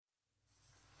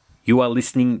You are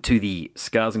listening to the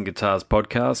Scars and Guitars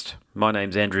podcast. My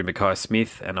name's Andrew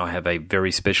Mackay-Smith, and I have a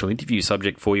very special interview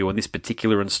subject for you on this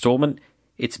particular instalment.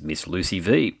 It's Miss Lucy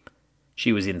V.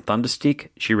 She was in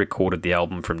Thunderstick. She recorded the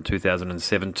album from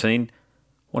 2017.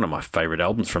 One of my favourite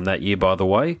albums from that year, by the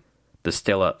way. The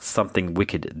stellar Something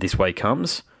Wicked This Way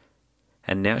Comes.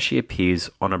 And now she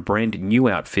appears on a brand new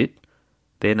outfit.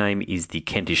 Their name is the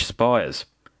Kentish Spires.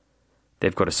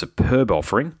 They've got a superb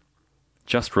offering.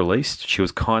 Just released. She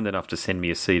was kind enough to send me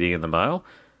a CD in the mail.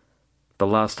 The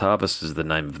Last Harvest is the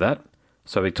name of that.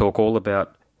 So we talk all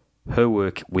about her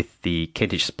work with the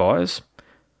Kentish Spires,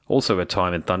 also her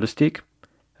time in Thunderstick,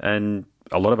 and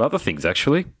a lot of other things,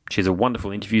 actually. She's a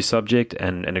wonderful interview subject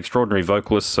and an extraordinary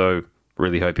vocalist, so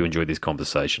really hope you enjoyed this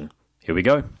conversation. Here we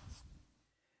go.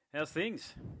 How's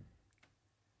things?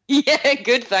 Yeah,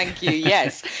 good, thank you.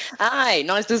 Yes. Hi,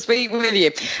 nice to speak with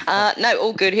you. No,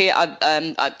 all good here.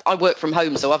 I work from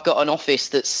home, so I've got an office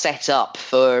that's set up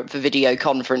for video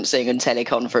conferencing and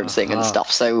teleconferencing and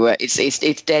stuff. So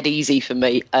it's dead easy for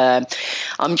me.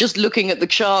 I'm just looking at the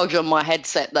charge on my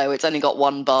headset, though. It's only got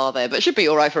one bar there, but it should be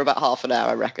all right for about half an hour,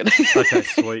 I reckon. Okay,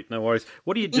 sweet. No worries.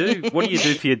 What do you do? What do you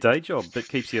do for your day job that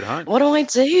keeps you at home? What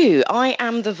do? I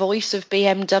am the voice of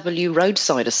BMW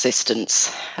roadside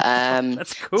assistance.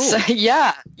 That's cool. So,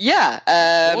 yeah.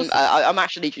 Awesome. I'm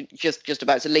actually just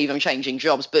about to leave. I'm changing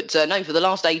jobs, but no, for the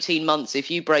last 18 months,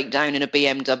 if you break down in a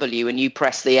BMW and you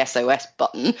press the SOS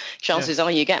button, chances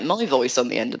are you get my voice on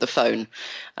the end of the phone.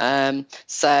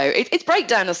 So it's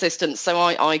breakdown assistance. So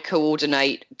I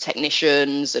coordinate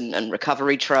technicians and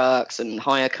recovery trucks and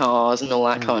hire cars and all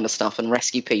that kind of stuff and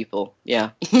rescue people.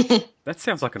 Yeah. That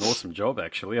sounds like an awesome job,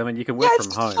 actually. I mean, you can work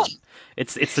from home. Fun.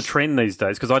 It's the trend these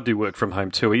days, because I do work from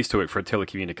home too. I used to work for a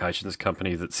telecommunications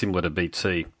company that's similar to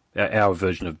BT. Our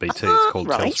version of BT is called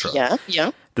right. Telstra.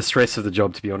 Yeah. The stress of the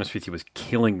job, to be honest with you, was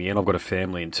killing me, and I've got a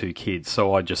family and 2 kids,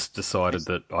 so I just decided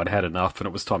that I'd had enough and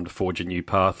it was time to forge a new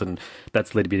path, and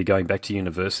that's led me to going back to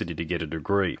university to get a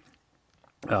degree.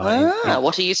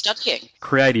 What are you studying?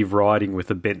 Creative writing with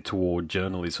a bent toward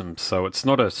journalism, so it's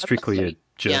not strictly a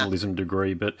journalism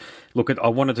degree, but look, I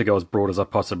wanted to go as broad as I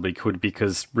possibly could,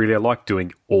 because really I like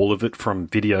doing all of it, from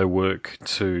video work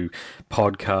to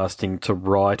podcasting to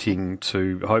writing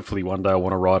to hopefully one day I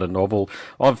want to write a novel.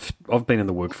 I've been in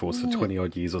the workforce for 20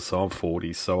 odd years or so. I'm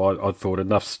 40, so I thought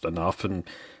enough's enough, and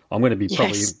I'm going to be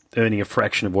probably earning a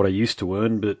fraction of what I used to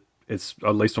earn, but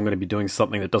at least I'm going to be doing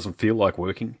something that doesn't feel like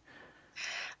working.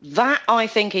 That, I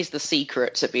think, is the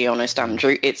secret, to be honest,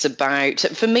 Andrew.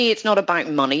 For me, it's not about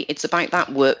money. It's about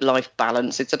that work-life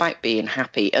balance. It's about being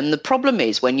happy. And the problem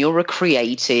is, when you're a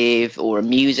creative or a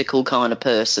musical kind of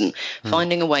person,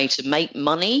 finding a way to make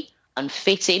money and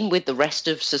fit in with the rest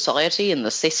of society and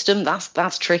the system,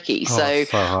 that's tricky. So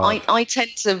hard. I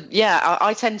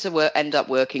tend to end up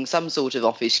working some sort of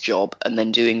office job and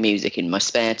then doing music in my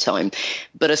spare time.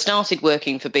 But I started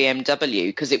working for BMW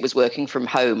because it was working from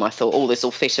home. I thought, this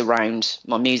will fit around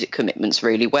my music commitments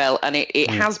really well. And it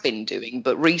has been doing,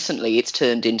 but recently it's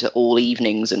turned into all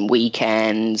evenings and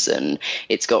weekends, and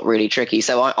it's got really tricky.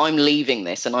 So I'm leaving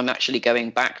this, and I'm actually going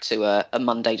back to a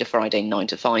Monday to Friday 9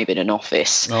 to 5 in an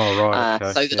office. Oh, right.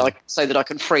 Okay. So that I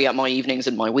can free up my evenings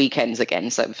and my weekends again.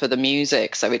 So for the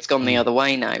music, so it's gone the other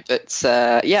way now. But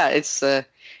it's a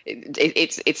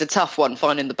tough one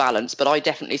finding the balance. But I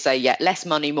definitely say less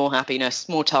money, more happiness,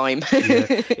 more time.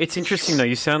 It's interesting though.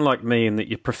 You sound like me in that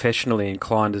you're professionally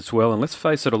inclined as well. And let's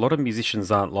face it, a lot of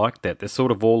musicians aren't like that. They're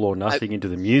sort of all or nothing into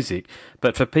the music.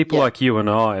 But for people like you and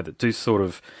I that do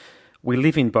we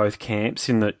live in both camps,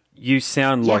 in that you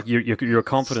sound like you're a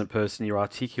confident person, you're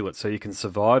articulate, so you can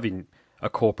survive in a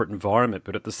corporate environment,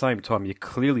 but at the same time, you're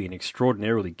clearly an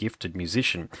extraordinarily gifted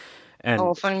musician.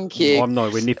 And thank you. I'm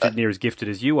nowhere near as gifted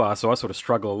as you are, so I sort of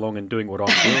struggle along in doing what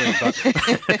I'm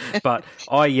doing. But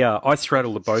I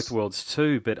straddle the both worlds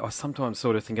too, but I sometimes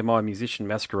sort of think, am I a musician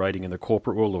masquerading in the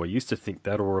corporate world, or I used to think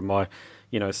that, or am I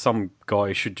some guy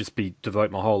who should just devote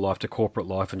my whole life to corporate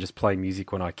life and just play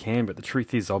music when I can? But the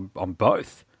truth is, I'm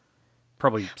both.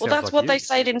 Probably. Well, that's like what you. They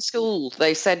said in school.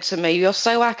 They said to me, "You're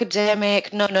so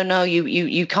academic. No,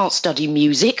 you can't study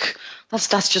music.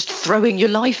 That's just throwing your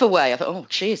life away." I thought, "Oh,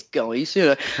 cheers, guys."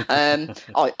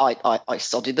 I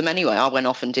studied them anyway. I went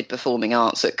off and did performing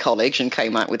arts at college and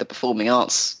came out with a performing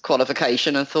arts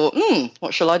qualification and thought,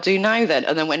 what shall I do now then?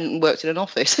 And then went and worked in an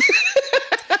office.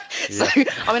 So,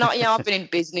 I've been in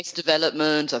business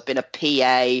development. I've been a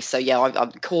PA. So,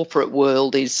 corporate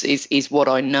world is what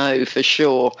I know for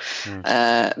sure.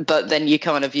 But then you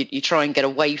you try and get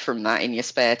away from that in your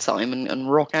spare time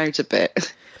and rock out a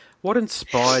bit. What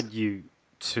inspired you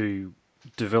to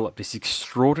develop this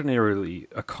extraordinarily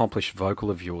accomplished vocal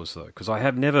of yours, though? Because I've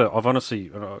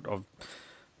honestly, I've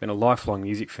been a lifelong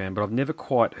music fan, but I've never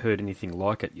quite heard anything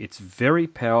like it. It's very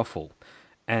powerful,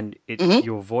 and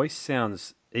your voice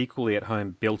sounds equally at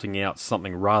home belting out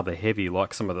something rather heavy,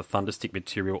 like some of the Thunderstick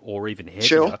material, or even heavier.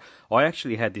 Sure. I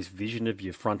actually had this vision of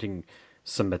you fronting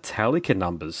some Metallica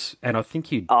numbers, and I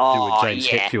think you do Oh, a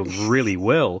James yeah. Hetfield really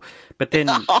well. But then,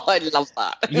 Oh, I love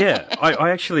that. yeah,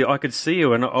 I could see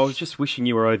you, and I was just wishing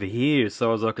you were over here,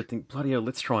 so I could think, bloody hell,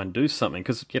 let's try and do something,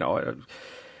 because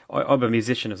I'm a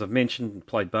musician, as I've mentioned,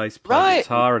 play bass, play Right.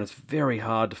 guitar, and it's very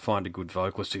hard to find a good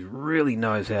vocalist who really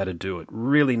knows how to do it,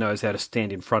 really knows how to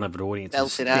stand in front of an audience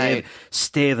Belt it and out.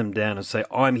 stare them down and say,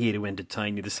 I'm here to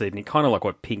entertain you this evening, kind of like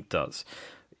what Pink does.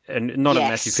 And not a Yes,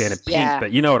 massive fan of Pink, yeah.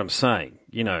 but you know what I'm saying.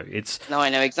 It's No, I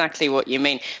know exactly what you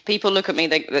mean. People look at me.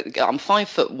 I'm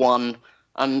 5'1".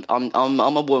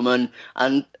 I'm a woman,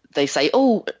 and they say,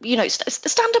 "Oh,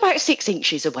 stand about 6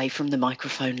 inches away from the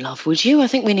microphone, love. Would you? I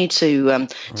think we need to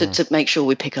make sure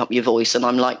we pick up your voice." And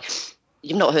I'm like,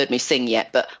 "You've not heard me sing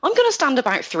yet, but I'm going to stand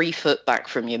about 3 foot back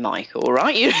from your mic, all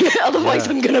right? Otherwise,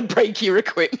 Yeah. I'm going to break your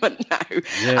equipment now."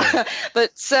 Yeah.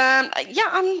 But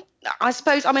I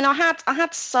suppose. I mean, I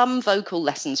had some vocal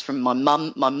lessons from my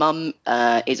mum. My mum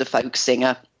is a folk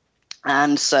singer.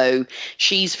 And so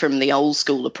she's from the old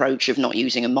school approach of not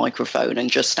using a microphone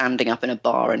and just standing up in a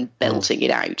bar and belting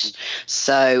it out.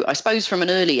 So I suppose from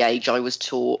an early age, I was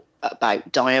taught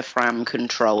about diaphragm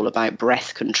control, about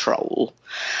breath control.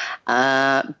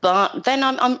 But then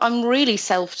I'm really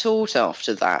self-taught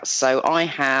after that. So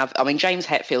James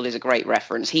Hetfield is a great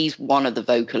reference. He's one of the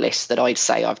vocalists that I'd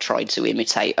say I've tried to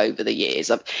imitate over the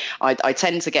years. I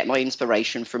tend to get my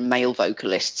inspiration from male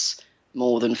vocalists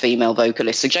more than female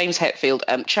vocalists. So James Hetfield,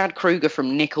 Chad Kroeger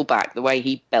from Nickelback, the way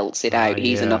he belts it out,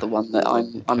 he's yeah. another one that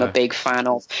I'm a Okay. big fan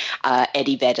of.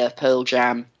 Eddie Vedder, Pearl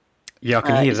Jam. Yeah, I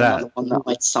can hear Is that. another one that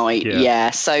I'd cite. Yeah.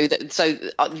 Yeah. So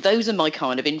those are my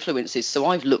kind of influences. So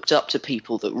I've looked up to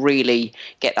people that really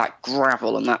get that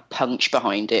gravel and that punch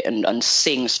behind it, and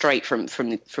sing straight from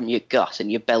your gut, and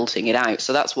you're belting it out.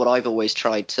 So that's what I've always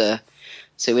tried to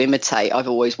imitate. I've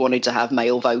always wanted to have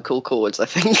male vocal cords, I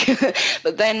think.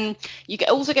 But then you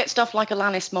also get stuff like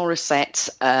Alanis Morissette,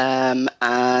 and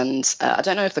I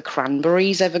don't know if the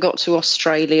Cranberries ever got to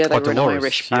Australia. They were Dolores, an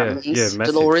Irish yeah, band. yeah,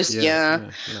 massive, Dolores, yeah,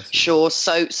 massive. sure.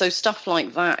 So stuff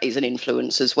like that is an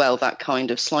influence as well. That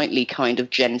kind of slightly kind of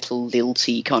gentle,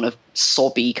 lilty, kind of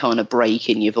sobby kind of break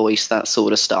in your voice, that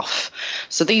sort of stuff.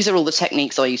 So these are all the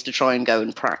techniques I used to try and go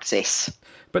and practice.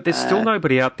 But there's still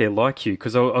nobody out there like you,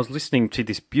 because I was listening to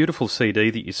this beautiful CD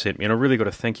that you sent me, and I really got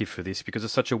to thank you for this, because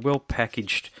it's such a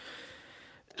well-packaged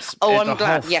Oh, the I'm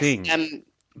glad. whole Yes. thing.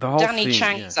 The whole Danny thing,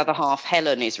 Chang's yeah. other half,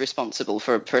 Helen, is responsible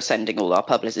for sending all our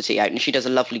publicity out, and she does a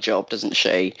lovely job, doesn't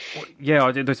she?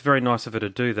 Yeah, it's very nice of her to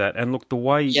do that. And look, the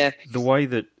way Yeah.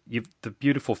 that the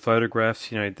beautiful photographs,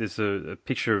 there's a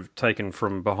picture taken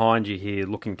from behind you here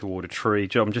looking toward a tree.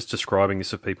 I'm just describing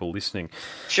this for people listening.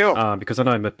 Sure. Because I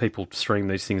know people stream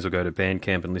these things or go to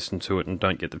Bandcamp and listen to it and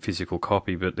don't get the physical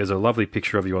copy, but there's a lovely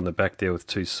picture of you on the back there with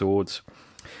two swords.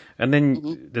 And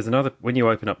then there's another, when you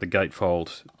open up the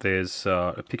gatefold, there's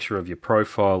a picture of your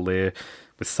profile there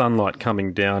with sunlight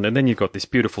coming down. And then you've got this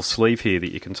beautiful sleeve here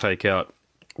that you can take out,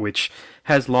 which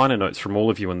has liner notes from all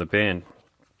of you in the band.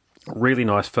 Really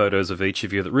nice photos of each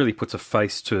of you that really puts a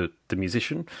face to the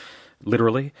musician,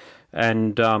 literally.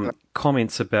 And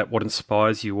comments about what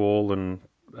inspires you all and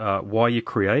why you're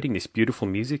creating this beautiful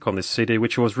music on this CD,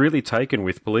 which I was really taken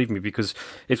with, believe me, because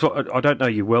I don't know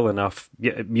you well enough,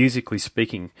 musically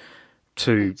speaking,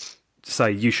 to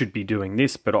say you should be doing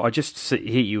this, but I just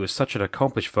hear you as such an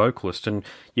accomplished vocalist, and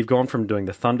you've gone from doing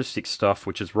the Thunderstick stuff,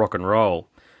 which is rock and roll,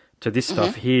 to this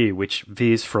stuff here, which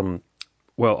veers from,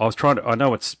 well,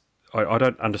 I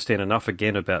don't understand enough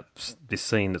again about this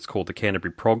scene that's called the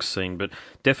Canterbury prog scene, but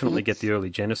definitely get the early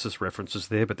Genesis references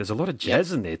there. But there's a lot of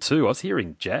jazz in there too. I was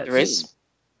hearing jazz. There is.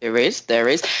 There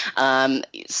is.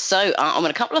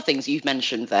 A couple of things you've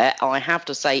mentioned there, I have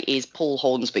to say, is Paul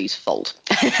Hornsby's fault.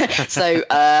 So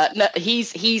no,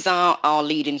 he's our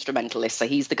lead instrumentalist. So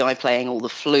he's the guy playing all the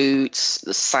flutes,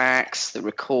 the sax, the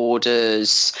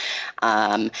recorders,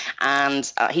 and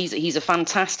he's a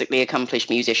fantastically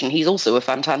accomplished musician. He's also a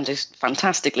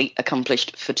fantastically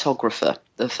accomplished photographer.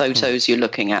 The photos you're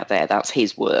looking at there, that's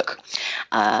his work.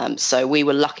 So we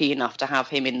were lucky enough to have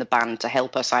him in the band to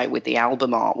help us out with the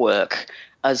album artwork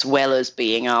as well as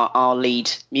being our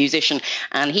lead musician.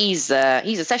 And he's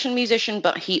a session musician,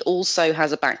 but he also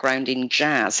has a background in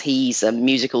jazz. He's a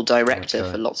musical director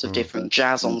for lots of different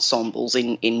jazz ensembles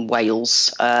in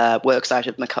Wales. Works out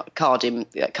of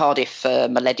Cardiff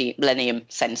Millennium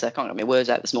Centre. Can't get my words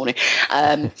out this morning.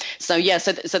 So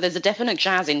there's a definite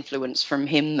jazz influence from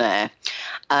him there.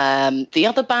 The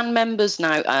other band members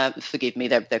now, forgive me,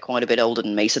 they're quite a bit older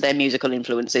than me, so their musical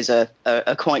influences are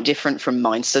quite different from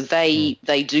mine. So they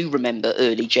do remember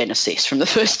early Genesis from the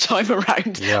first time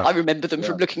around. Yeah. I remember them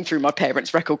from looking through my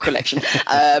parents' record collection.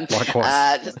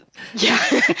 Likewise.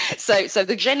 So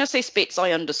the Genesis bits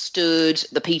I understood,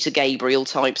 the Peter Gabriel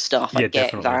type stuff, I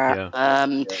get that.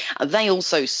 Yeah. They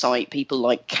also cite people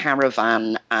like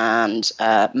Caravan and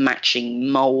Matching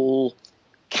Mole,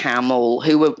 Camel,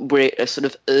 who were a sort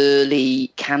of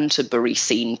early Canterbury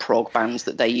scene prog bands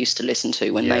that they used to listen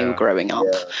to when they were growing up.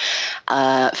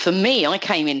 For me, I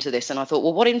came into this and I thought,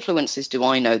 well, what influences do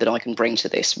I know that I can bring to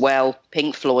this? Well,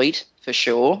 Pink Floyd, for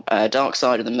sure. Dark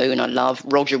Side of the Moon, I love.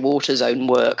 Roger Waters' own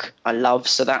work, I love.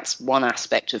 So that's one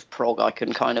aspect of prog I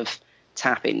can kind of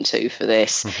tap into for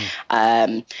this.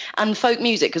 And folk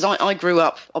music, because I grew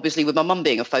up obviously with my mum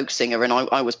being a folk singer, and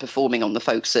I was performing on the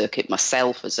folk circuit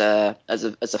myself as a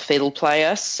fiddle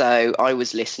player, so I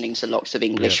was listening to lots of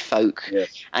English folk,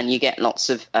 and you get lots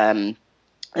of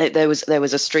there was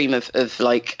a stream of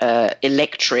like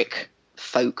electric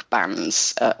folk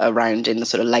bands around in the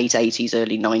sort of late 80s,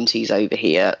 early 90s over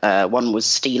here. One was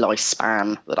Steel Eye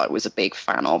Span that I was a big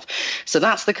fan of. So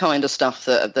that's the kind of stuff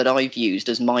that I've used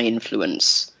as my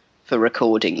influence for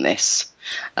recording this.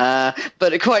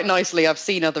 But quite nicely, I've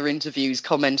seen other interviews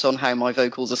comment on how my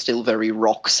vocals are still very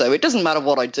rock. So it doesn't matter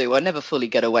what I do, I never fully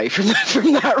get away from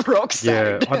that rock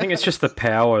sound. Yeah, I think it's just the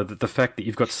power, the fact that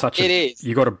you've got such it is. Have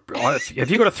you got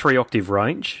a 3-octave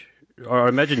range? I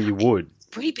imagine you would.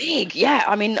 Pretty big, yeah.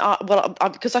 I mean,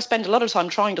 because I spend a lot of time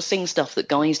trying to sing stuff that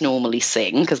guys normally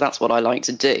sing, because that's what I like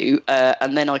to do,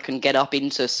 and then I can get up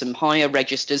into some higher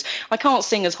registers. I can't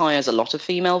sing as high as a lot of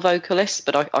female vocalists,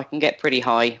 but I can get pretty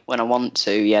high when I want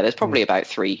to. Yeah, there's probably about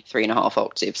 3.5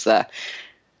 octaves there.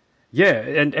 Yeah,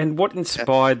 and what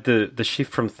inspired the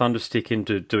shift from Thunderstick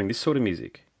into doing this sort of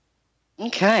music?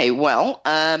 Okay, well,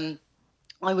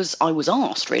 I was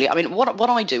asked, really. I mean, what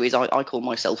I do is I call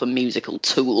myself a musical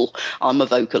tool. I'm a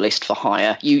vocalist for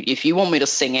hire. If you want me to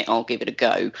sing it, I'll give it a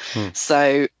go.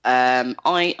 So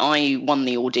I won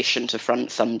the audition to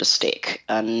front Thunderstick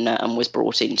and was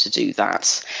brought in to do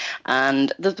that.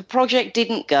 And the project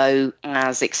didn't go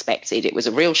as expected. It was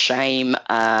a real shame.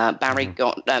 Barry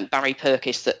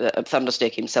Purkis at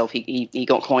Thunderstick himself, he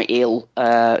got quite ill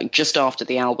just after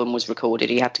the album was recorded.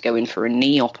 He had to go in for a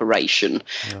knee operation,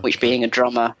 which being a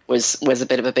drummer was a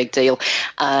bit of a big deal.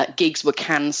 Gigs were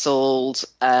cancelled,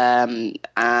 and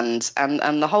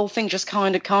the whole thing just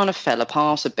kind of fell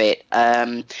apart a bit.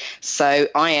 So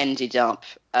I ended up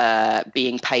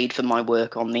being paid for my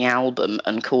work on the album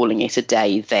and calling it a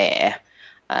day there.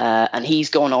 And he's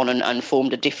gone on and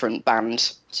formed a different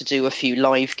band to do a few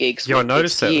live gigs. Yeah, I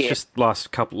noticed that. It was just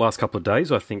last couple of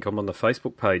days. I think I'm on the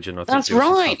Facebook page, and I think that's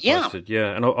right. Yeah, posted.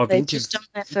 Yeah, and they've just done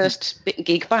their first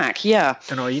gig back. Yeah,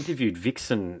 and I interviewed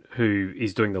Vixen, who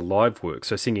is doing the live work,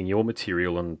 so singing your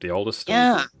material and the older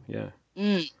stuff. Yeah.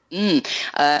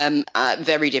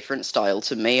 Very different style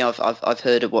to me. I've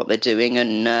heard of what they're doing,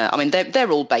 and I mean they're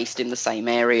all based in the same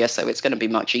area, so it's going to be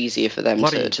much easier for them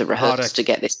to rehearse to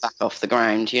get this back off the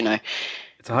ground. You know,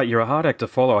 you're a hard act to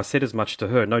follow. I said as much to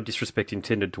her. No disrespect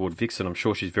intended toward Vixen. I'm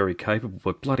sure she's very capable,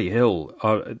 but bloody hell,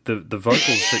 the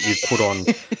vocals that you've put on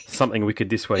Something Wicked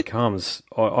This Way Comes.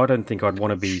 I don't think I'd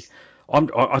want to be.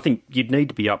 I think you'd need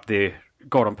to be up there.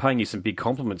 God, I'm paying you some big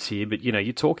compliments here, but you know,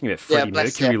 you're talking about Freddie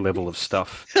Mercury level of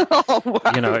stuff. Oh,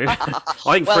 wow. You know, I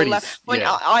think Freddie's.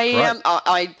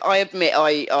 I admit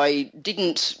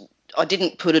I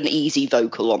didn't put an easy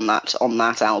vocal on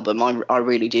that album. I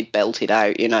really did belt it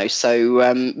out, you know.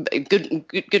 So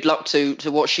good luck to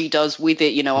what she does with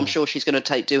it. You know, I'm sure she's going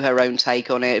to do her own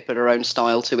take on it, put her own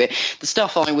style to it. The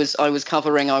stuff I was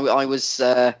covering, I was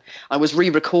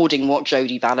re-recording what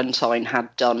Jodie Valentine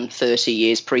had done 30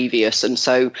 years previous, and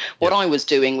so what I was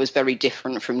doing was very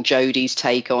different from Jodie's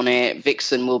take on it.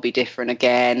 Vixen will be different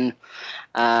again.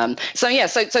 So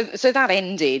that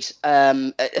ended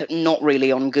not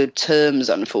really on good terms,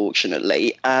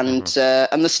 unfortunately, and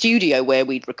the studio where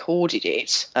we'd recorded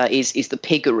it is the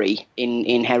Piggery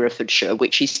in Herefordshire,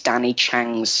 which is Danny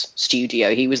Chang's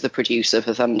studio. He was the producer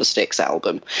for Thunderstick's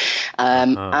album,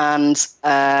 and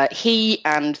he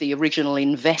and the original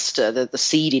investor, the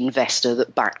seed investor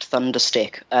that backed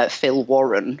Thunderstick, Phil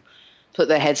Warren, put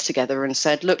their heads together and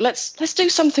said, look, let's do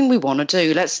something we want to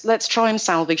do. Let's try and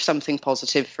salvage something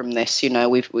positive from this. You know,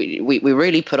 we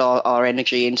really put our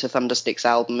energy into Thunderstick's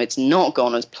album. It's not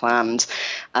gone as planned.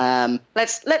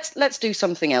 Let's do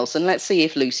something else, and let's see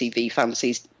if Lucy V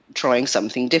fancies trying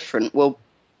something different. Well,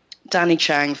 Danny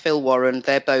Chang, Phil Warren,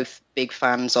 they're both big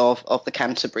fans of the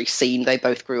Canterbury scene. They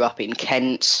both grew up in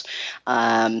Kent,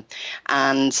 and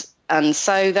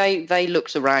so they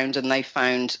looked around and they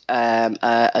found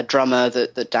a drummer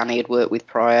that Danny had worked with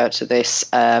prior to this.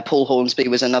 Paul Hornsby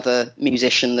was another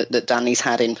musician that Danny's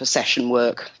had in for session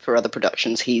work for other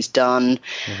productions he's done.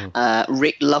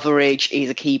 Rick Loveridge, he's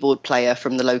a keyboard player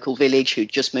from the local village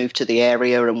who'd just moved to the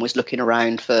area and was looking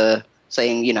around for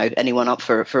saying, you know, anyone up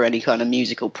for any kind of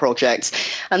musical project.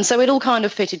 And so it all kind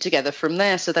of fitted together from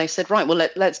there. So they said, right, well,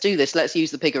 let's do this. Let's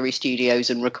use the Piggery Studios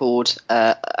and record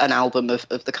an album of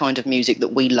the kind of music that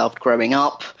we loved growing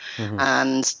up.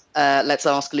 And let's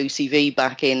ask Lucy V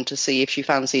back in to see if she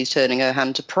fancies turning her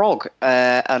hand to prog.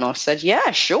 And I said,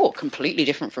 yeah, sure, completely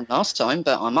different from last time,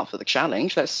 but I'm up for the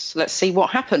challenge. Let's see what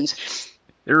happens.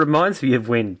 It reminds me of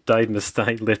when Dave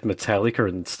Mustaine left Metallica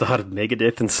and started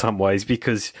Megadeth in some ways,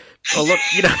 because, oh, look,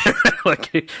 you know,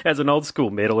 like as an old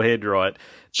school metalhead, right,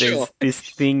 there's this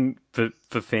thing for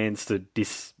fans to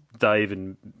diss Dave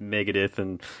and Megadeth,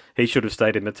 and he should have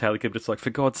stayed in Metallica, but it's like,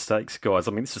 for God's sakes, guys,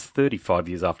 I mean, this is 35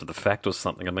 years after the fact or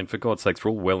something. I mean, for God's sakes,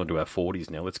 we're all well into our 40s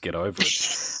now. Let's get over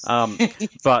it.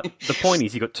 But the point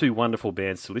is, you've got two wonderful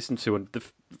bands to listen to, and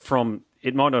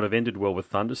it might not have ended well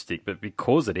with Thunderstick, but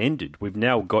because it ended, we've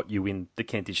now got you in the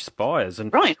Kentish Spires,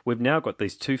 and we've now got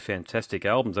these two fantastic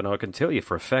albums, and I can tell you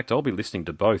for a fact I'll be listening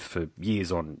to both for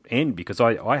years on end, because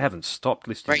I haven't stopped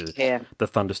listening to the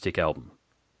Thunderstick album.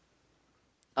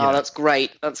 Oh, that's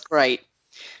great. That's great.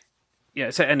 Yeah,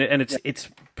 so and it's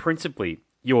principally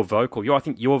your vocal. I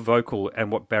think your vocal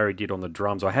and what Barry did on the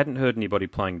drums. I hadn't heard anybody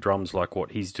playing drums like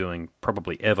what he's doing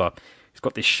probably ever. He's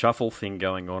got this shuffle thing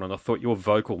going on, and I thought your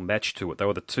vocal matched to it. They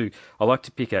were the two. I like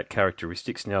to pick out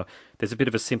characteristics. Now, there's a bit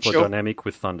of a simpler dynamic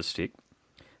with Thunderstick.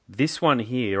 This one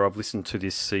here, I've listened to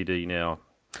this CD now.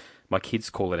 My kids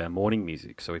call it our morning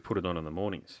music, so we put it on in the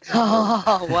mornings.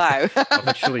 Oh, wow. I've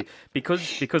actually,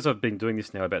 because I've been doing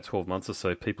this now about 12 months or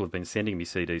so, people have been sending me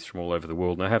CDs from all over the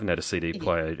world, and I haven't had a CD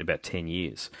player in about 10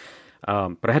 years.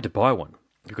 But I had to buy one,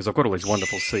 because I've got all these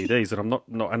wonderful CDs, and I'm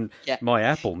not my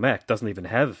Apple Mac doesn't even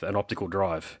have an optical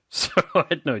drive, so I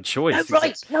had no choice. Oh,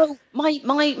 right, no,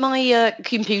 my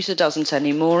computer doesn't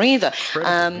anymore either.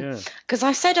 Because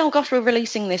I said, oh gosh, we're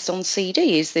releasing this on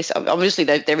CD. Is this obviously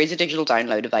there is a digital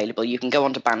download available? You can go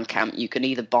onto Bandcamp. You can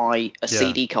either buy a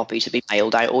CD copy to be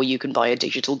mailed out, or you can buy a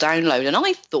digital download. And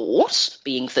I thought,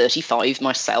 being 35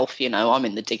 myself, you know, I'm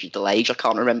in the digital age. I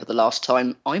can't remember the last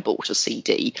time I bought a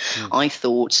CD. I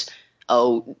thought,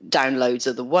 oh, downloads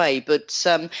are the way. But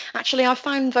actually, I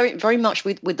found very, very much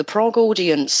with the prog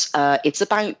audience, it's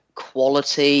about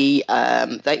quality.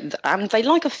 They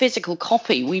like a physical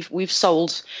copy. We've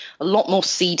sold a lot more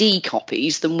CD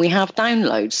copies than we have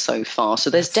downloads so far. So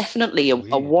there's definitely a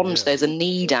want. There's a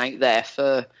need out there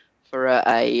for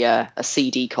a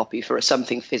CD copy, for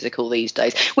something physical these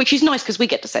days, which is nice because we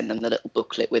get to send them the little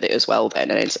booklet with it as well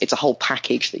then, and it's a whole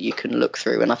package that you can look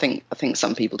through, and I think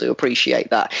some people do appreciate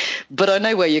that. But I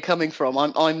know where you're coming from.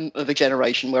 I'm of a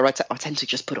generation where I tend to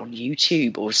just put on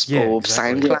YouTube or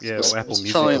SoundCloud or Apple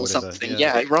Music or something.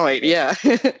 Yeah.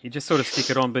 You just sort of stick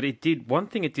it on. But one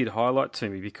thing it did highlight to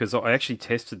me, because I actually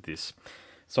tested this.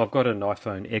 So I've got an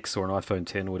iPhone X or an iPhone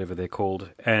 10, whatever they're called,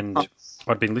 and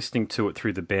I'd been listening to it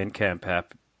through the Bandcamp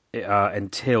app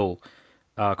until,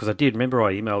 because I did, remember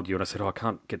I emailed you and I said, I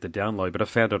can't get the download, but I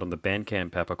found it on the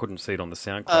Bandcamp app. I couldn't see it on the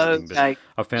SoundCloud thing, but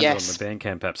I found it on the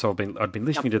Bandcamp app. So I'd been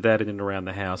listening to that in and around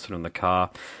the house and in the car,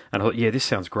 and I thought, this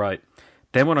sounds great.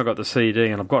 Then when I got the CD,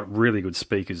 and I've got really good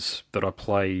speakers that I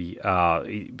play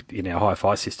in our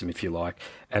hi-fi system, if you like,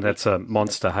 and it's a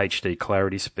Monster HD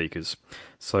Clarity speakers.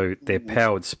 So they're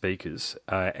powered speakers,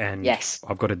 and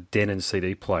I've got a Denon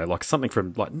CD player, like something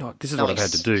from, this is what I've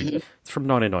had to do. It's from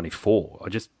 1994. I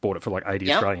just bought it for like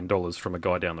 $80 Australian from a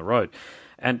guy down the road.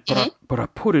 But I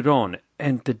put it on,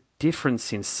 and the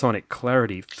difference in sonic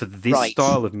clarity for this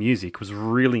style of music was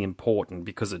really important,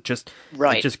 because it just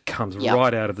comes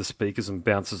right out of the speakers and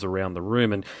bounces around the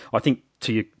room. And I think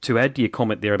to add to your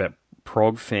comment there about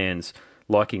prog fans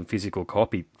liking physical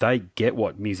copy, they get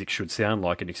what music should sound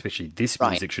like, and especially this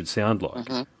music should sound like.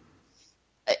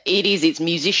 It's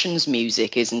musicians'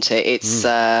 music, isn't it? It's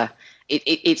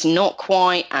it's not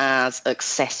quite as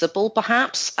accessible,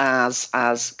 perhaps, as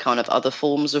kind of other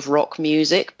forms of rock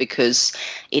music, because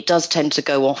it does tend to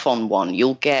go off on one.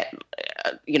 You'll get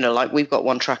like we've got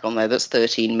one track on there that's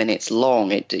 13 minutes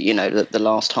long. It, the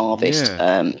Last Harvest.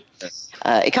 Yeah.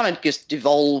 It kind of just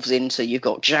devolves into, you've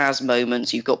got jazz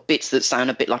moments, you've got bits that sound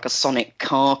a bit like a sonic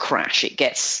car crash. It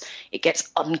gets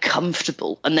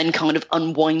uncomfortable and then kind of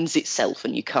unwinds itself,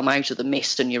 and you come out of the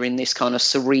mist and you're in this kind of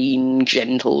serene,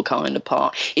 gentle kind of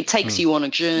part. It takes you on a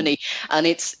journey, and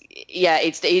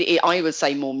I would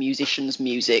say more musicians'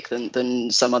 music than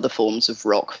some other forms of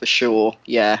rock for sure.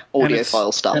 Yeah,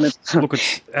 audiophile stuff. Look,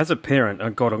 as a parent,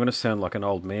 oh God, I'm going to sound like an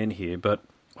old man here, but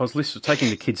I was taking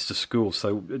the kids to school,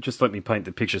 so just let me paint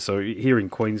the picture. So here in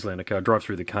Queensland, okay, I drive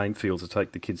through the cane fields to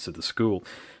take the kids to school,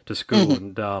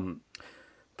 and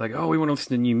they go, "Oh, we want to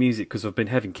listen to new music," because I've been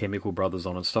having Chemical Brothers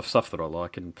on and stuff that I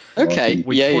like, and we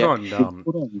put on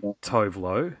Tove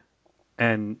Lo,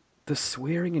 and the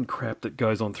swearing and crap that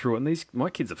goes on through it. And my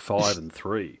kids are 5 and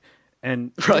 3.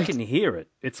 And I can hear it.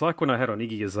 It's like when I had on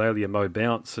Iggy Azalea, Mo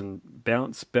Bounce, and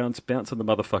bounce on the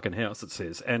motherfucking house, it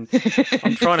says. And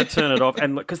I'm trying to turn it off,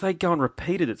 and because they go and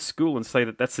repeat it at school and say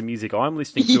that that's the music I'm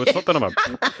listening to. It's not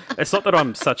that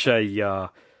I'm such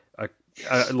a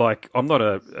I'm not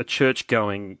a church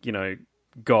going,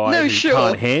 guy who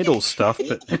can't handle stuff,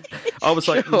 but I was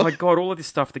like, oh my God, all of this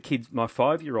stuff my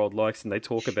 5-year-old likes and they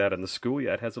talk about in the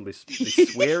schoolyard has all this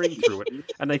swearing through it,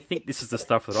 and they think this is the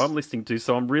stuff that I'm listening to.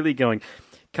 So I'm really going,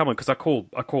 come on, because I call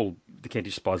the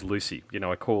Kentish Spies Lucy.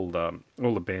 I called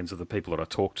all the bands of the people that I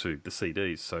talk to the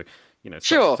CDs. So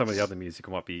some of the other music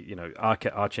might be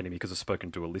Arch Enemy, because I've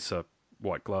spoken to Alyssa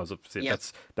White Gloves. I've said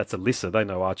that's Alyssa. They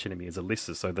know Arch Enemy as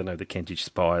Alyssa, so they know the Kentish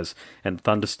Spies and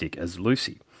Thunderstick as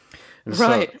Lucy. And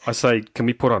so I say, can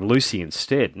we put on Lucy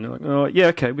instead? And they're like, oh, yeah,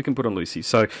 okay, we can put on Lucy.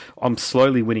 So I'm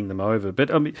slowly winning them over.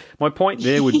 But my point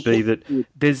there would be that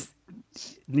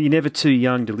you're never too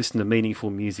young to listen to meaningful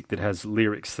music that has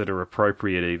lyrics that are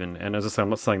appropriate even. And as I say, I'm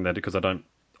not saying that because I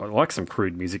like some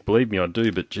crude music, believe me, I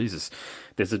do. But Jesus,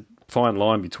 there's a fine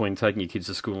line between taking your kids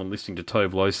to school and listening to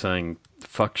Tove Lo saying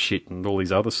fuck shit and all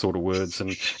these other sort of words,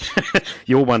 and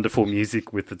your wonderful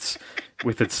music with its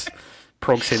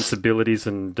prog sensibilities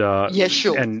and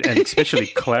and especially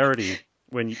clarity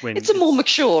when it's a more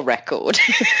mature record.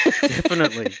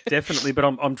 definitely. But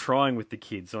I'm trying with the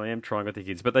kids. I am trying with the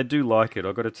kids, but they do like it.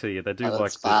 I've got to tell you, they do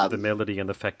like the melody and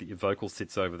the fact that your vocal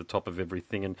sits over the top of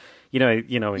everything. And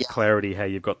in clarity, how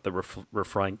you've got the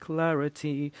refrain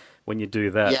clarity. When you do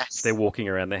that, they're walking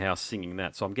around the house singing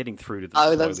that. So I'm getting through to them.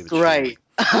 Oh, that's great.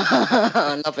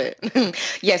 I love it.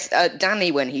 Yes,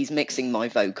 Danny, when he's mixing my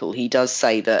vocal, he does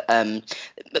say that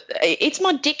it's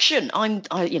my diction.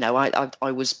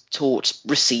 I was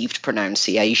received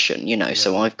pronunciation,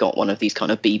 so I've got one of these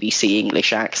kind of BBC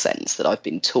English accents that I've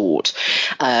been taught,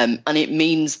 and it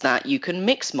means that you can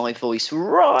mix my voice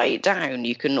right down.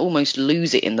 You can almost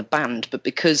lose it in the band, but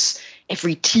because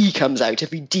every T comes out,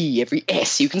 every D, every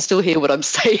S, you can still hear what I'm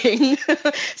saying.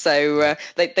 So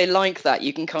they like that.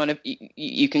 You can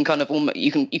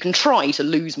try to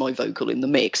lose my vocal in the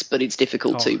mix, but it's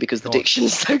difficult to because the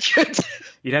diction's so good.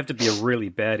 You'd have to be a really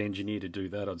bad engineer to do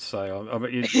that, I'd say.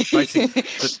 Basically,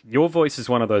 your voice is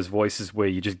one of those voices where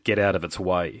you just get out of its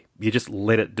way. You just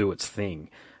let it do its thing.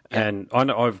 Yeah. And I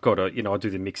know I've got I do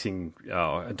the mixing.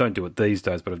 I don't do it these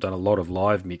days, but I've done a lot of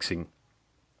live mixing.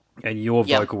 And your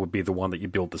vocal would be the one that you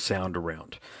build the sound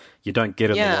around. You don't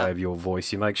get in the way of your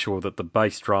voice. You make sure that the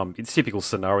bass drum, it's a typical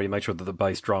scenario, you make sure that the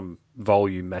bass drum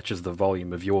volume matches the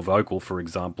volume of your vocal, for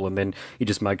example, and then you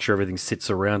just make sure everything sits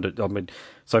around it. I mean,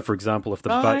 so for example, if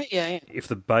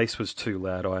the bass was too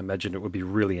loud, I imagine it would be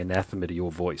really anathema to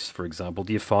your voice, for example.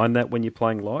 Do you find that when you're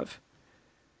playing live?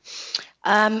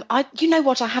 You know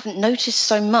what? I haven't noticed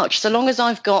so much. So long as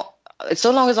I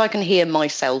can hear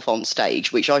myself on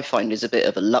stage, which I find is a bit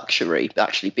of a luxury,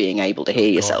 actually being able to hear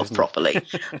yourself properly,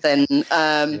 then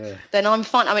I'm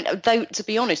fine. I mean, though, to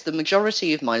be honest, the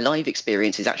majority of my live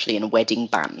experience is actually in a wedding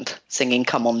band, singing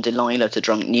 "Come On Delilah" to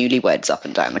drunk newlyweds up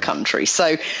and down the country.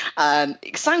 So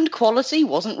sound quality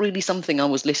wasn't really something I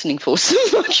was listening for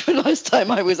so much when last time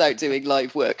I was out doing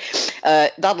live work.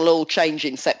 That'll all change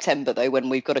in September, though, when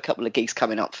we've got a couple of gigs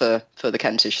coming up for the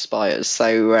Kentish Spires.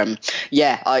 So,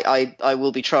 I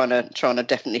will be trying to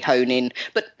definitely hone in,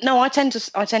 but no, I tend to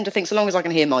think so long as I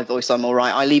can hear my voice, I'm all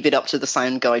right. I leave it up to the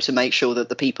sound guy to make sure that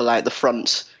the people out the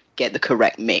front get the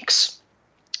correct mix.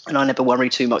 And I never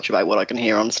worry too much about what I can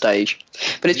hear on stage.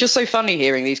 But it's just so funny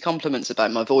hearing these compliments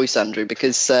about my voice, Andrew,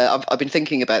 because I've been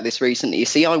thinking about this recently. You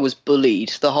see, I was bullied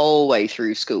the whole way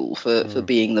through school for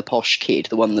being the posh kid,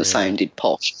 the one that sounded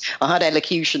posh. I had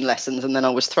elocution lessons and then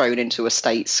I was thrown into a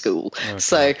state school.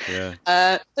 But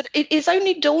it's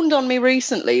only dawned on me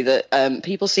recently that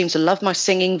people seem to love my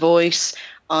singing voice.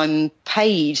 I'm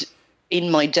paid in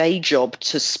my day job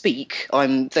to speak.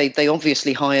 They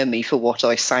obviously hire me for what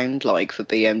I sound like for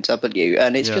BMW,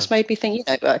 and it's just made me think,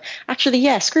 actually,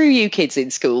 yeah, screw you kids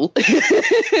in school.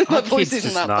 My voice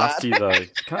isn't that nasty, bad. Though.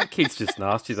 Can't kids just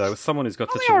nasty though? With someone who's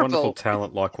got such a wonderful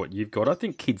talent like what you've got, I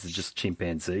think kids are just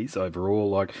chimpanzees overall.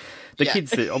 Like the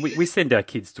kids that we send our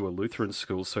kids to a Lutheran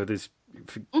school, so there's.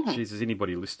 Jesus,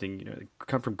 anybody listening, they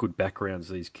come from good backgrounds,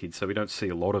 these kids, so we don't see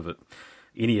a lot of it,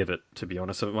 any of it, to be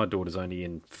honest. My daughter's only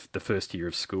in the first year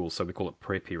of school, so we call it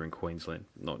prep here in Queensland,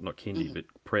 not kindy, but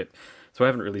prep. So I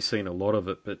haven't really seen a lot of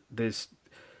it, but there's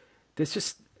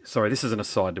just, sorry, this is an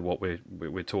aside to what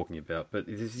we're talking about, but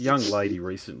there's a young lady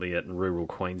recently out in rural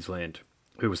Queensland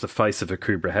who was the face of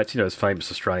Akubra hats, those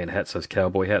famous Australian hats, those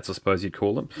cowboy hats, I suppose you'd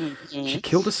call them. Mm-hmm. She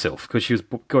killed herself because she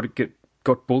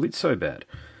got bullied so bad.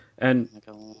 And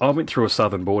I went through a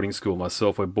southern boarding school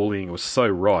myself where bullying was so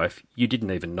rife, you didn't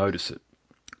even notice it.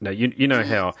 Now, you know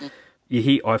how you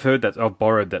hear, I've heard that, I've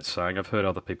borrowed that saying, I've heard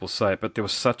other people say it, but there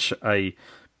was such a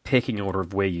pecking order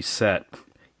of where you sat,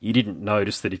 you didn't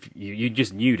notice that if you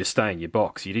just knew to stay in your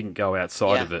box, you didn't go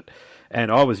outside of it.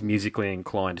 And I was musically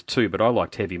inclined too, but I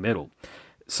liked heavy metal.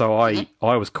 So I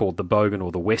was called the Bogan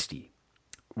or the Westie,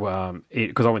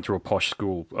 because I went through a posh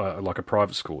school, like a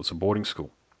private school, it's a boarding school.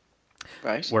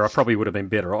 Right. Where I probably would have been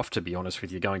better off, to be honest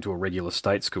with you, going to a regular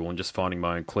state school and just finding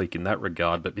my own clique in that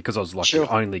regard. But because I was the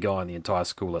only guy in the entire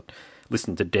school that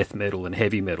listened to death metal and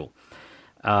heavy metal,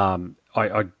 but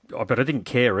I didn't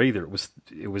care either. It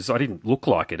was I didn't look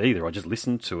like it either. I just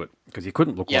listened to it because you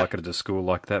couldn't look like it at a school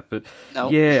like that. But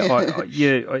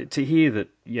to hear that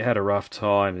you had a rough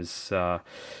time is,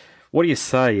 what do you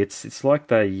say? It's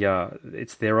like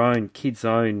it's their own kids'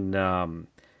 own.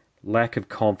 Lack of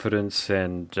confidence,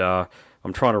 and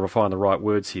I'm trying to refine the right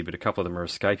words here, but a couple of them are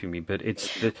escaping me. But it's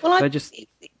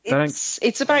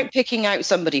about picking out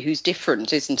somebody who's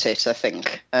different, isn't it? I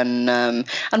think, and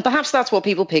perhaps that's what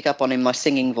people pick up on in my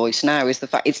singing voice now is the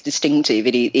fact it's distinctive.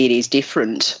 It is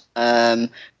different, but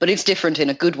it's different in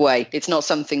a good way. It's not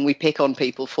something we pick on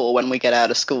people for when we get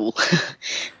out of school.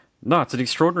 No, it's an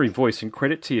extraordinary voice, and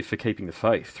credit to you for keeping the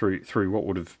faith through what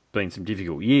would have been some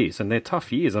difficult years, and they're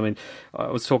tough years. I mean, I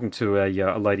was talking to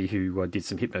a lady who I did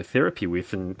some hypnotherapy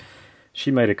with, and she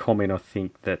made a comment. I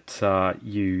think that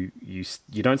you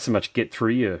don't so much get through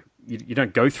you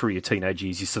don't go through your teenage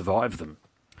years, you survive them.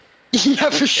 Yeah,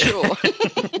 for sure.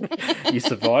 You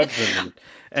survive them,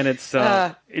 and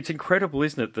it's incredible,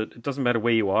 isn't it? That it doesn't matter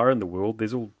where you are in the world.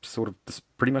 There's all sort of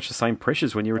pretty much the same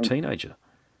pressures when you're a teenager.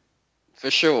 For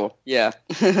sure, yeah.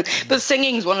 But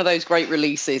singing's one of those great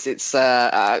releases. It's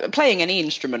playing any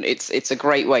instrument. It's a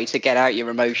great way to get out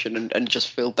your emotion and just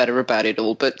feel better about it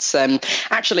all. But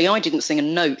actually, I didn't sing a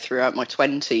note throughout my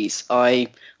 20s.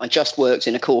 I just worked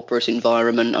in a corporate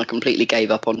environment. I completely gave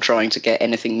up on trying to get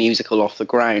anything musical off the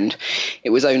ground.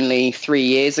 It was only 3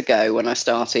 years ago when I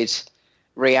started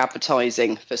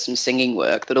re-advertising for some singing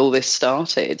work that all this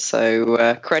started.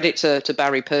 So credit to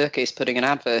Barry Purkis putting an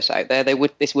advert out there.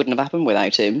 This wouldn't have happened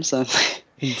without him. So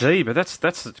indeed, but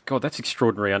that's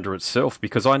extraordinary under itself,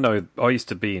 because I know I used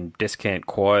to be in descant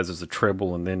choirs as a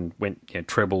treble, and then went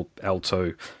treble,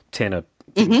 alto, tenor,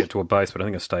 didn't get to a bass, but I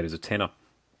think I stayed as a tenor.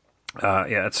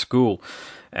 At school,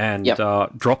 and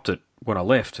dropped it when I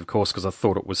left, of course, because I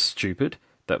thought it was stupid.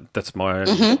 That's my own,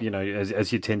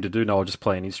 as you tend to do. No, I'll just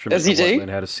play an instrument. As you do. Learn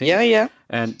how to sing. Yeah.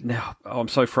 And now I'm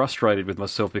so frustrated with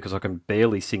myself because I can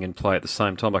barely sing and play at the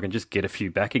same time. I can just get a few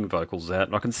backing vocals out,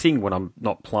 and I can sing when I'm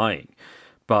not playing.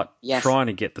 But trying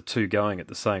to get the two going at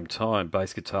the same time,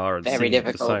 bass guitar and singing at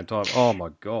the same time, oh my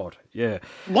God, yeah.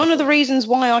 One of the reasons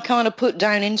why I kind of put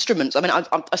down instruments, I mean,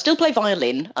 I still play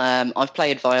violin. I've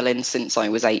played violin since I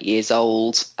was 8 years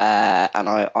old, and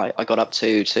I got up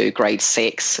to grade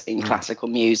 6 in classical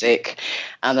music.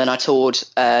 And then I toured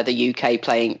the UK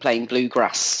playing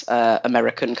bluegrass,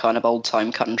 American kind of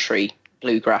old-time country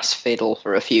bluegrass fiddle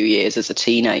for a few years as a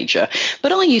teenager.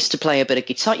 But I used to play a bit of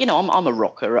guitar. I'm a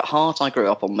rocker at heart. I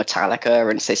grew up on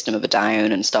Metallica and System of a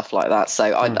Down and stuff like that.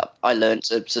 So I learned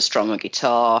to strum a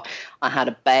guitar. I had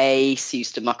a bass,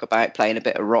 used to muck about playing a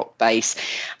bit of rock bass.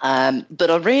 But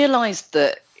I realised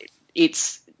that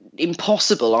it's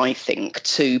impossible, I think,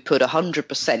 to put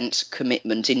 100%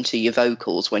 commitment into your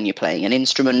vocals when you're playing an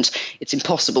instrument. It's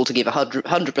impossible to give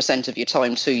 100% of your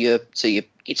time to your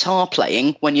guitar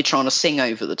playing when you're trying to sing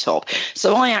over the top.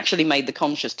 So I actually made the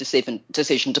conscious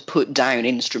decision to put down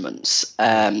instruments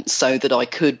so that I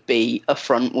could be a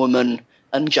front woman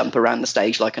and jump around the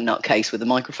stage like a nutcase with a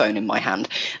microphone in my hand,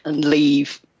 and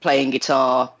leave playing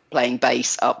guitar, playing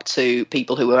bass up to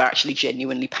people who are actually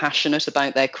genuinely passionate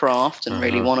about their craft and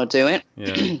really want to do it.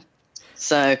 Yeah.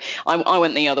 So I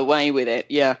went the other way with it,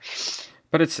 yeah.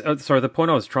 But it's sorry. The point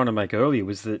I was trying to make earlier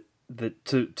was that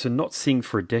to not sing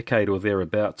for a decade or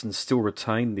thereabouts and still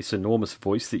retain this enormous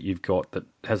voice that you've got that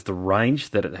has the range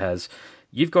that it has,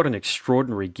 you've got an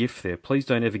extraordinary gift there. Please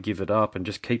don't ever give it up and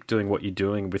just keep doing what you're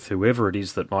doing with whoever it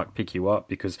is that might pick you up,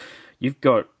 because you've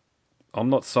got. I'm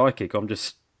not psychic. I'm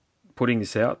just putting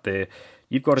this out there.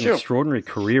 You've got an extraordinary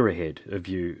career ahead of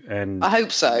you, and I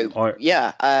hope so.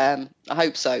 I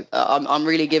hope so. I'm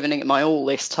really giving it my all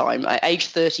this time. At age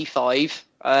 35,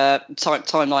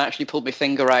 time I actually pulled my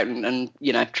finger out and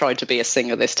tried to be a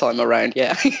singer this time around.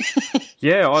 Yeah.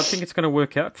 Yeah, I think it's going to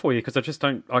work out for you, because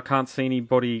I can't see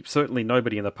anybody, certainly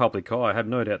nobody in the public eye. I have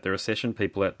no doubt there are session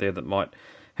people out there that might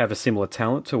have a similar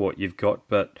talent to what you've got,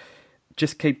 but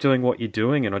just keep doing what you're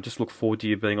doing, and I just look forward to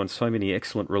you being on so many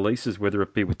excellent releases, whether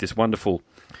it be with this wonderful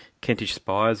Kentish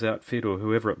Spires outfit or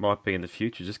whoever it might be in the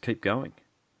future. Just keep going.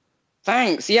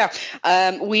 Thanks. Yeah,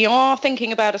 we are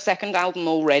thinking about a second album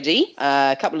already.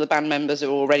 A couple of the band members are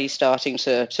already starting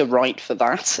to write for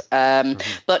that.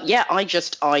 But yeah,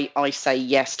 I say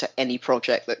yes to any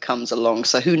project that comes along.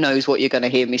 So who knows what you're going to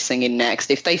hear me singing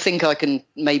next? If they think I can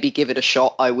maybe give it a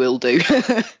shot, I will do.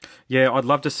 Yeah, I'd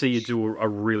love to see you do a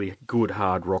really good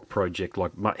hard rock project,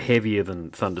 like heavier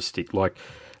than Thunderstick, like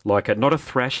not a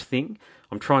thrash thing.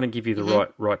 I'm trying to give you the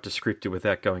right descriptor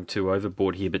without going too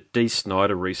overboard here, but Dee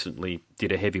Snider recently did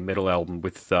a heavy metal album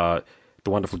with the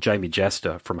wonderful Jamie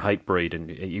Jaster from Hatebreed, and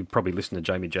you probably listen to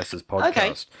Jamie Jaster's podcast.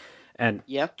 Okay. And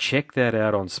check that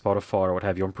out on Spotify or what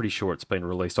have you. I'm pretty sure it's been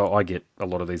released. I get a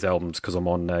lot of these albums because I'm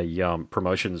on a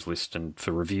promotions list and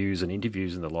for reviews and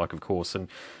interviews and the like, of course. And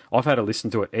I've had a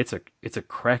listen to it. It's a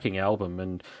cracking album,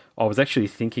 and I was actually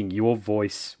thinking your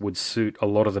voice would suit a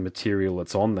lot of the material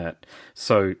that's on that.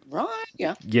 So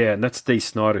yeah, and that's Dee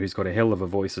Snider, who's got a hell of a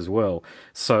voice as well.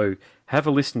 So have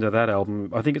a listen to that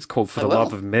album. I think it's called For the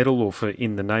Love of Metal or For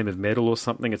In the Name of Metal or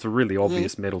something. It's a really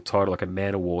obvious metal title, like a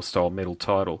Manowar style metal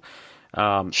title.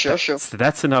 Sure. So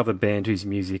that's another band whose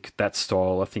music, that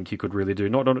style, I think you could really do.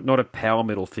 Not a power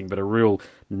metal thing, but a real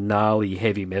gnarly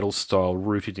heavy metal style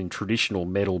rooted in traditional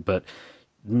metal, but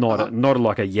not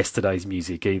like a yesterday's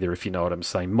music either, if you know what I'm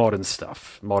saying. Modern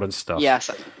stuff. Yeah,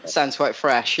 sounds quite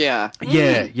fresh. Yeah.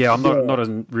 Yeah. I'm not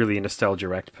really a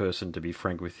nostalgia act person, to be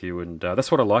frank with you, and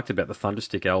that's what I liked about the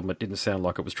Thunderstick album. It didn't sound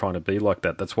like it was trying to be like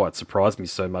that. That's why it surprised me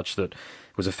so much that it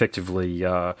was effectively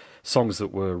songs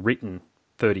that were written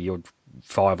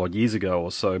 35 odd years ago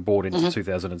or so, brought into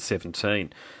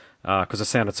 2017. Because it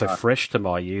sounded so fresh to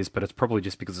my ears, but it's probably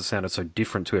just because it sounded so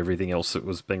different to everything else that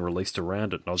was being released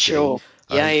around it. And I was getting,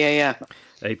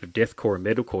 a heap of deathcore and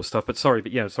metalcore stuff. But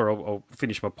I'll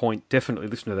finish my point. Definitely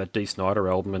listen to that Dee Snider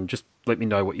album and just let me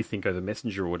know what you think over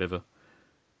Messenger or whatever.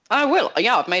 I will.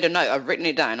 Yeah, I've made a note. I've written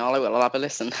it down. I'll have a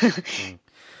listen.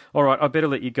 All right, I better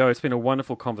let you go. It's been a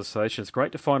wonderful conversation. It's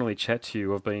great to finally chat to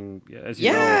you. I've been, as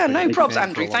you know, no props,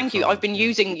 Andrew. Thank you. I've been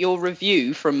using your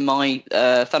review from my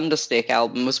Thunderstick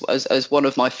album as one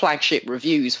of my flagship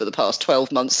reviews for the past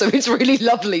 12 months. So it's really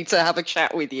lovely to have a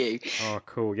chat with you. Oh,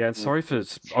 cool. Yeah, and sorry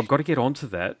I've got to get onto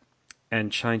that and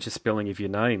change the spelling of your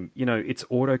name. You know, it's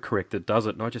autocorrect that does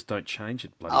it, and I just don't change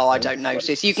it. I don't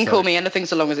notice. You can call me anything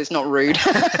so long as it's not rude.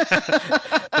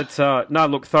 But no,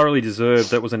 look, thoroughly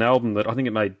deserved. That was an album that I think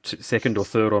it made second or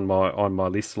third on my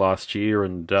list last year,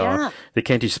 and the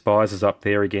Kentish Spires is up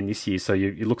there again this year. So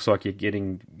it looks like you're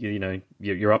getting,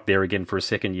 you're up there again for a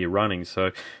second year running.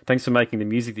 So thanks for making the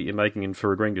music that you're making and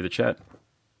for agreeing to the chat.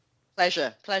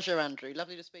 Pleasure, Andrew.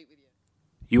 Lovely to speak with you.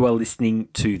 You are listening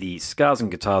to the Scars and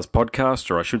Guitars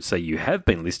podcast, or I should say you have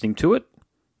been listening to it.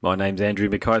 My name's Andrew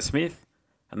Mackay-Smith,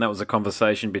 and that was a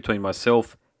conversation between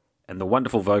myself and the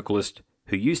wonderful vocalist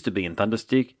who used to be in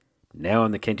Thunderstick, now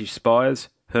in the Kentish Spires.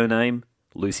 Her name,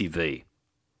 Lucy V.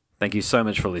 Thank you so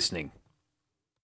much for listening.